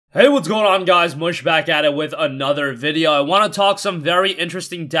Hey, what's going on, guys? Mush back at it with another video. I want to talk some very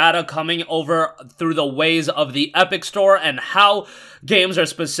interesting data coming over through the ways of the Epic Store and how games are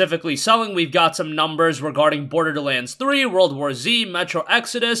specifically selling. We've got some numbers regarding Borderlands 3, World War Z, Metro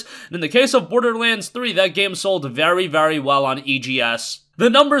Exodus, and in the case of Borderlands 3, that game sold very, very well on EGS. The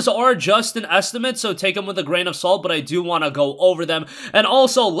numbers are just an estimate, so take them with a grain of salt, but I do want to go over them. And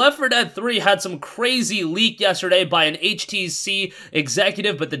also, Left 4 Dead 3 had some crazy leak yesterday by an HTC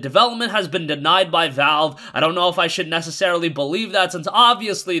executive, but the development has been denied by Valve. I don't know if I should necessarily believe that, since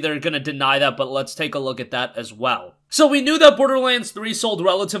obviously they're going to deny that, but let's take a look at that as well. So we knew that Borderlands 3 sold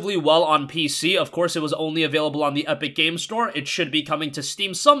relatively well on PC. Of course, it was only available on the Epic Games Store. It should be coming to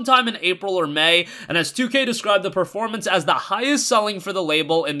Steam sometime in April or May, and as 2K described the performance as the highest selling for the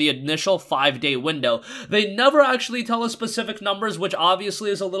label in the initial 5-day window. They never actually tell us specific numbers, which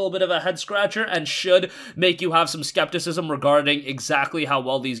obviously is a little bit of a head-scratcher and should make you have some skepticism regarding exactly how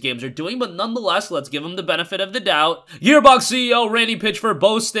well these games are doing, but nonetheless, let's give them the benefit of the doubt. Gearbox CEO Randy Pitchford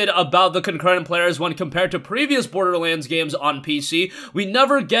boasted about the concurrent players when compared to previous Borderlands games on PC. We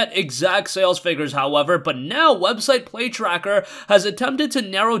never get exact sales figures, however, but now website Play Tracker has attempted to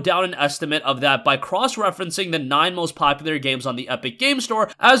narrow down an estimate of that by cross-referencing the 9 most popular games on the Epic Games Store,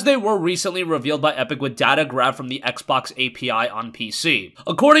 as they were recently revealed by Epic with data grabbed from the Xbox API on PC.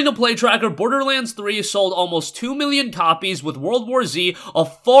 According to Play Tracker, Borderlands 3 sold almost 2 million copies, with World War Z a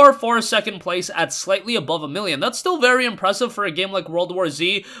far second place at slightly above 1 million. That's still very impressive for a game like World War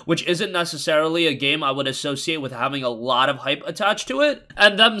Z, which isn't necessarily a game I would associate with having a lot of hype attached to it,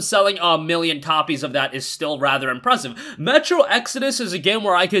 and them selling 1 million copies of that is still rather impressive. Metro Exodus is a game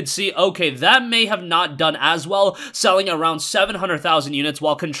where I could see, okay, that may have not done as well, selling around 700,000 units,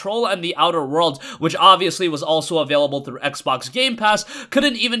 while Control and The Outer Worlds, which obviously was also available through Xbox Game Pass,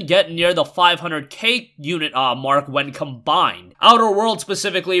 couldn't even get near the 500k unit mark when combined. Outer Worlds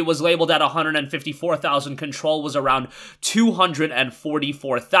specifically was labeled at 154,000, Control was around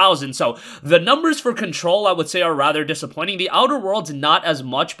 244,000, so the numbers for Control I would say are rather disappointing. The Outer Worlds not as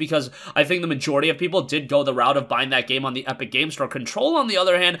much, because I think the majority of people did go the route of buying that game on the Epic Games Store. Control, on the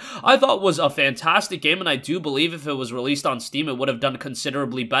other hand, I thought was a fantastic game, and I do believe if it was released on Steam, it would have done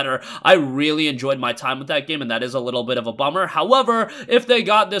considerably better. I really enjoyed my time with that game, and that is a little bit of a bummer. However, if they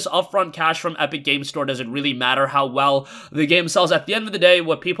got this upfront cash from Epic Games Store, does it really matter how well the game sells? At the end of the day,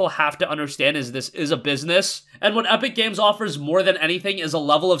 what people have to understand is this is a business, and what Epic Games offers more than anything is a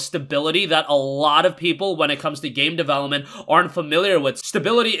level of stability that a lot of people, when it comes to game development, aren't familiar with.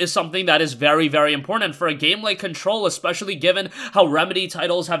 Stability is something that is very important for a game like Control, especially given how Remedy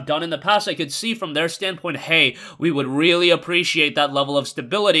titles have done in the past. I could see from their standpoint, hey, we would really appreciate that level of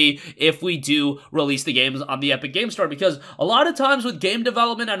stability if we do release the games on the Epic Games Store, because a lot of times with game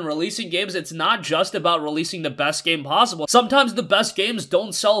development and releasing games, it's not just about releasing the best game possible. Sometimes the best games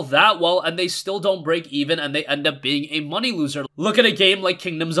don't sell that well, and they still don't break even, and they end up being a money loser. Look at a game like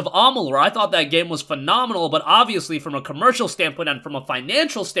Kingdoms of Amalur. I thought that game was phenomenal, but obviously from a commercial standpoint and from a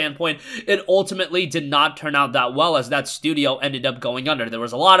financial standpoint, it ultimately did not turn out that well, as that studio ended up going under. There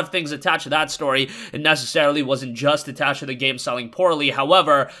was a lot of things attached to that story. It necessarily wasn't just attached to the game selling poorly.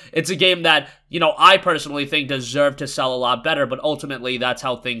 However, it's a game that, you know, I personally think deserved to sell a lot better, but ultimately that's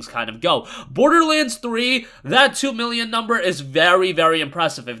how things kind of go. Borderlands 3, that 2 million number is very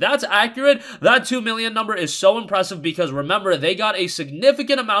impressive. If that's accurate, that 2 million number is so impressive, because remember, they got a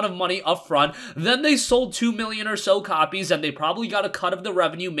significant amount of money up front, then they sold 2 million or so copies, and they probably got a cut of the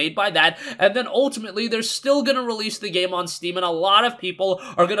revenue made by that, and then ultimately they're still gonna release the game on Steam, and a lot of people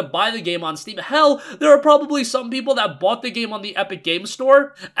are gonna buy the game on Steam. Hell, there are probably some people that bought the game on the Epic Games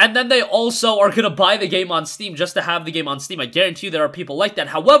Store, and then they also are gonna buy the game on Steam just to have the game on Steam. I guarantee you there are people like that.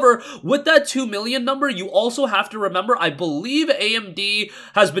 However, with that 2 million number, you also have to remember, I believe AMD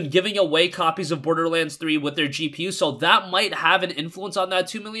has been giving away copies of Borderlands 3 with their GPU, so that might have an influence on that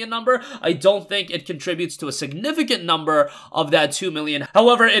 2 million number. I don't think it contributes to a significant number of that 2 million.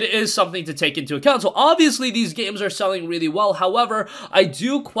 However, it is something to take into account. So obviously these games are selling really well. However, I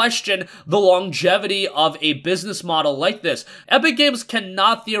do question the longevity of a business model like this. Epic Games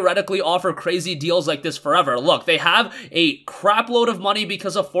cannot theoretically offer crazy deals like this forever. Look, they have a crap load of money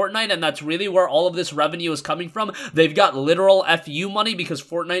because of Fortnite, and that's really where all of this revenue is coming from. They've got literal FU money because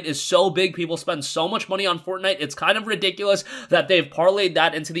Fortnite is so big. People spend so much money on Fortnite. It's kind of ridiculous that they've parlayed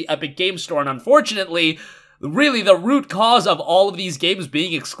that into the Epic Games Store, and unfortunately, really the root cause of all of these games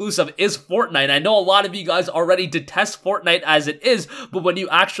being exclusive is Fortnite. I know a lot of you guys already detest Fortnite as it is, but when you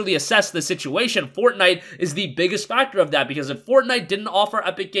actually assess the situation, Fortnite is the biggest factor of that, because if Fortnite didn't offer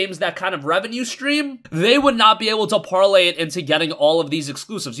Epic Games that kind of revenue stream, they would not be able to parlay it into getting all of these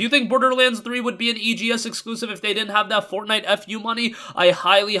exclusives. You think Borderlands 3 would be an EGS exclusive if they didn't have that Fortnite FU money? I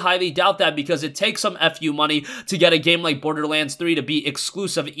highly doubt that, because it takes some FU money to get a game like Borderlands 3 to be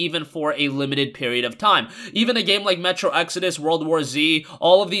exclusive even for a limited period of time. Even a game like Metro Exodus, World War Z,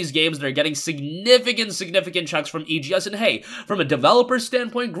 all of these games that are getting significant checks from EGS, and hey, from a developer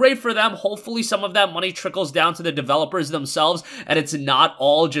standpoint, great for them. Hopefully some of that money trickles down to the developers themselves, and it's not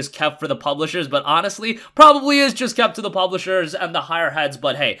all just kept for the publishers, but honestly, probably is just kept to the publishers and the higher heads,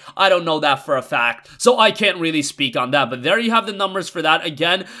 but hey, I don't know that for a fact, so I can't really speak on that. But there you have the numbers for that.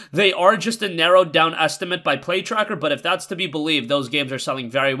 Again, they are just a narrowed down estimate by PlayTracker, but if that's to be believed, those games are selling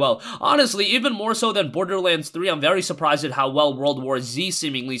very well. Honestly, even more so than Borderlands 3, I'm very surprised at how well World War Z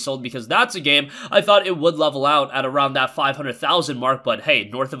seemingly sold, because that's a game I thought it would level out at around that 500,000 mark, but hey,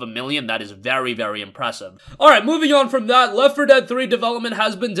 north of 1 million, that is very impressive. Alright, moving on from that, Left 4 Dead 3 development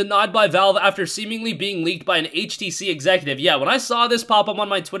has been denied by Valve after seemingly being leaked by an HTC executive. Yeah, when I saw this pop up on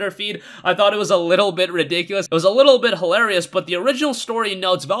my Twitter feed, I thought it was a little bit ridiculous. It was a little bit hilarious, but the original story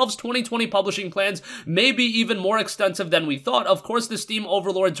notes Valve's 2020 publishing plans may be even more extensive than we thought. Of course, the Steam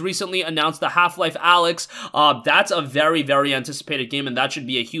overlords recently announced the Half-Life Alyx. That's a very anticipated game, and that should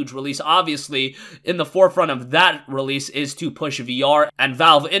be a huge release. Obviously, in the forefront of that release is to push VR, and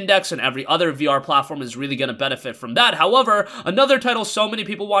Valve Index and every other VR platform is really going to benefit from that. However, another title so many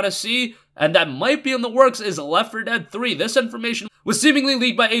people want to see, and that might be in the works, is Left 4 Dead 3. This information was seemingly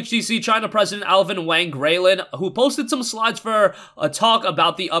leaked by HTC China President Alvin Wang Graylin, who posted some slides for a talk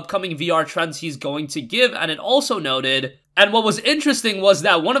about the upcoming VR trends he's going to give, and it also noted, and what was interesting was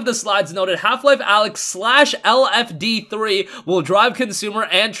that one of the slides noted Half-Life Alyx / LFD3 will drive consumer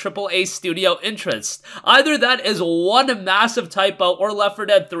and AAA studio interest. Either that is one massive typo, or Left 4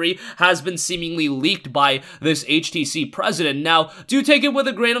 Dead 3 has been seemingly leaked by this HTC president. Now, do take it with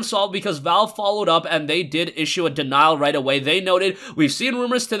a grain of salt, because Valve followed up and they did issue a denial right away. They noted, we've seen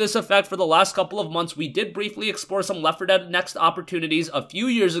rumors to this effect for the last couple of months. We did briefly explore some Left 4 Dead Next opportunities a few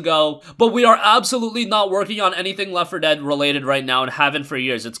years ago, but we are absolutely not working on anything Left 4 Dead related right now, and haven't for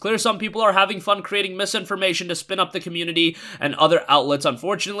years. It's clear some people are having fun creating misinformation to spin up the community and other outlets.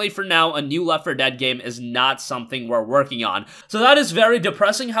 Unfortunately, for now, a new Left 4 Dead game is not something we're working on. So that is very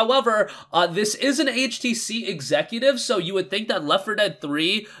depressing. However, this is an HTC executive, so you would think that Left 4 Dead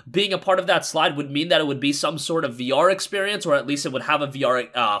 3 being a part of that slide would mean that it would be some sort of VR experience, or at least it would have a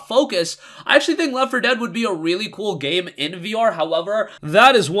VR focus. I actually think Left 4 Dead would be a really cool game in VR. However,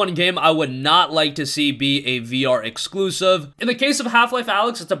 that is one game I would not like to see be a VR exclusive. In the case of Half-Life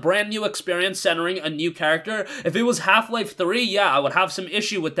Alyx, it's a brand new experience centering a new character. If it was Half-Life 3, yeah, I would have some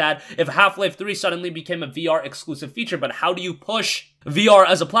issue with that if Half-Life 3 suddenly became a VR exclusive feature, but how do you push VR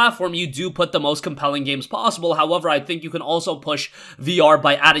as a platform? You do put the most compelling games possible. However, I think you can also push VR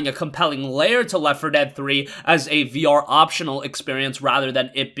by adding a compelling layer to Left 4 Dead 3 as a VR optional experience rather than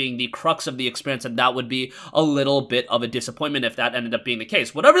it being the crux of the experience, and that would be a little bit of a disappointment if that ended up being the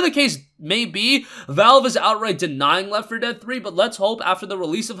case. Whatever the case may be, Valve is outright denying Left 4 Dead 3, but let's hope after the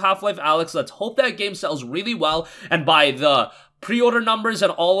release of Half-Life Alyx, let's hope that game sells really well, and by the pre-order numbers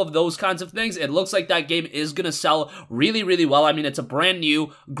and all of those kinds of things, it looks like that game is going to sell really well. I mean, it's a brand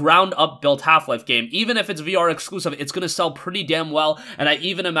new, ground-up built Half-Life game. Even if it's VR exclusive, it's going to sell pretty damn well, and I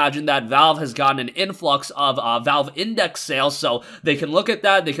even imagine that Valve has gotten an influx of Valve Index sales, so they can look at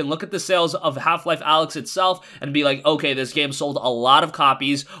that, they can look at the sales of Half-Life Alyx itself, and be like, okay, this game sold a lot of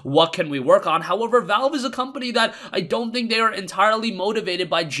copies, what can we work on? However, Valve is a company that I don't think they are entirely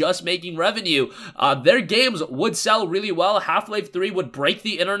motivated by just making revenue. Their games would sell really well. Half-Life 3 would break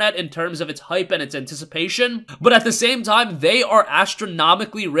the internet in terms of its hype and its anticipation, but at the same time, they are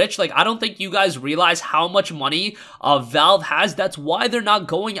astronomically rich. Like, I don't think you guys realize how much money Valve has. That's why they're not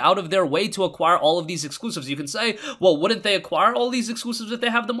going out of their way to acquire all of these exclusives. You can say, well, wouldn't they acquire all these exclusives if they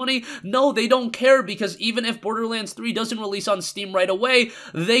have the money? No, they don't care, because even if Borderlands 3 doesn't release on Steam right away,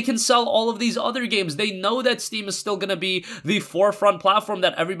 they can sell all of these other games. They know that Steam is still going to be the forefront platform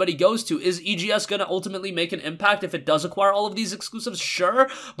that everybody goes to. Is EGS going to ultimately make an impact if it does acquire all of these these exclusives, sure,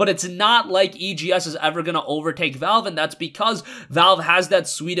 but it's not like EGS is ever going to overtake Valve, and that's because Valve has that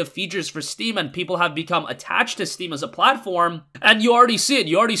suite of features for Steam, and people have become attached to Steam as a platform, and you already see it.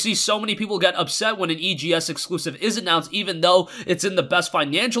 You already see so many people get upset when an EGS exclusive is announced, even though it's in the best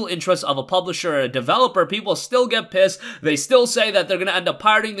financial interest of a publisher or a developer. People still get pissed. They still say that they're going to end up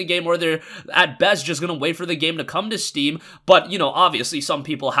pirating the game, or they're at best just going to wait for the game to come to Steam. But, you know, obviously some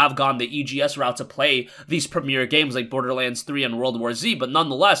people have gone the EGS route to play these premier games like Borderlands 3 and World War Z, but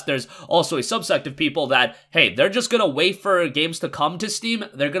nonetheless, there's also a subsect of people that, hey, they're just going to wait for games to come to Steam.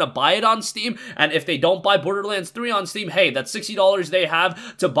 They're going to buy it on Steam, and if they don't buy Borderlands 3 on Steam, hey, that's $60 they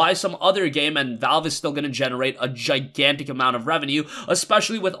have to buy some other game, and Valve is still going to generate a gigantic amount of revenue,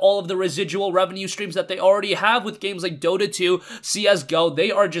 especially with all of the residual revenue streams that they already have with games like Dota 2, CSGO.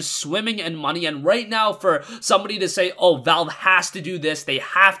 They are just swimming in money, and right now for somebody to say, oh, Valve has to do this, they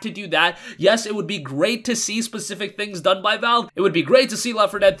have to do that, yes, it would be great to see specific things done by Valve. It would be great to see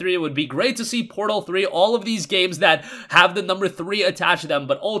Left 4 Dead 3, it would be great to see Portal 3, all of these games that have the number 3 attached to them,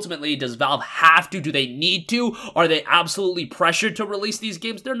 but ultimately, does Valve have to? Do they need to? Are they absolutely pressured to release these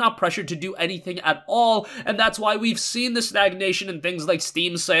games? They're not pressured to do anything at all, and that's why we've seen the stagnation in things like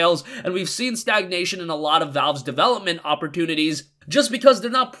Steam sales, and we've seen stagnation in a lot of Valve's development opportunities, just because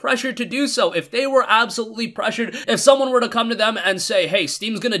they're not pressured to do so. If they were absolutely pressured, if someone were to come to them and say, hey,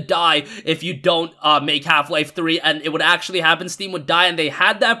 Steam's gonna die if you don't make Half-Life 3, and it would actually happen, Steam would die, and they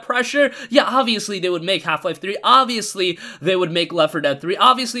had that pressure, yeah, obviously they would make Half-Life 3, obviously they would make Left 4 Dead 3,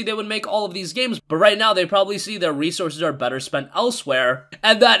 obviously they would make all of these games, but right now they probably see their resources are better spent elsewhere,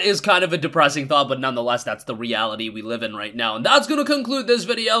 and that is kind of a depressing thought, but nonetheless, that's the reality we live in right now, and that's gonna conclude this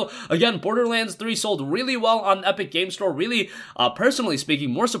video. Again, Borderlands 3 sold really well on Epic Games Store, really, personally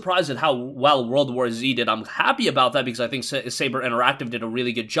speaking, more surprised at how well World War Z did. I'm happy about that because I think Saber Interactive did a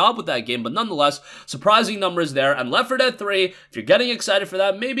really good job with that game, but nonetheless, surprising numbers there. And Left 4 Dead 3, if you're getting excited for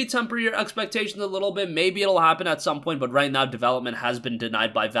that, maybe temper your expectations a little bit. Maybe it'll happen at some point, but right now, development has been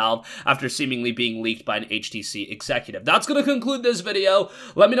denied by Valve after seemingly being leaked by an HTC executive. That's going to conclude this video.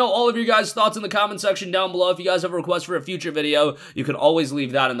 Let me know all of your guys' thoughts in the comment section down below. If you guys have a request for a future video, you can always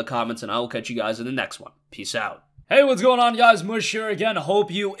leave that in the comments, and I will catch you guys in the next one. Peace out. Hey, what's going on, guys? Mush here again.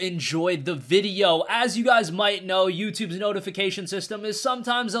 Hope you enjoyed the video. As you guys might know, YouTube's notification system is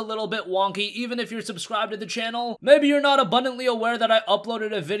sometimes a little bit wonky, even if you're subscribed to the channel. Maybe you're not abundantly aware that I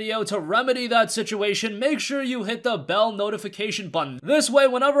uploaded a video. To remedy that situation, make sure you hit the bell notification button. This way,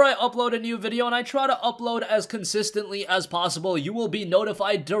 whenever I upload a new video, and I try to upload as consistently as possible, you will be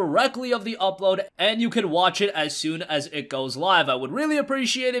notified directly of the upload, and you can watch it as soon as it goes live. I would really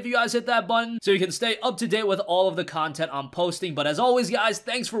appreciate if you guys hit that button so you can stay up to date with all of the content I'm posting. But as always, guys,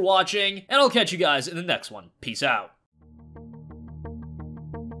 thanks for watching, and I'll catch you guys in the next one. Peace out.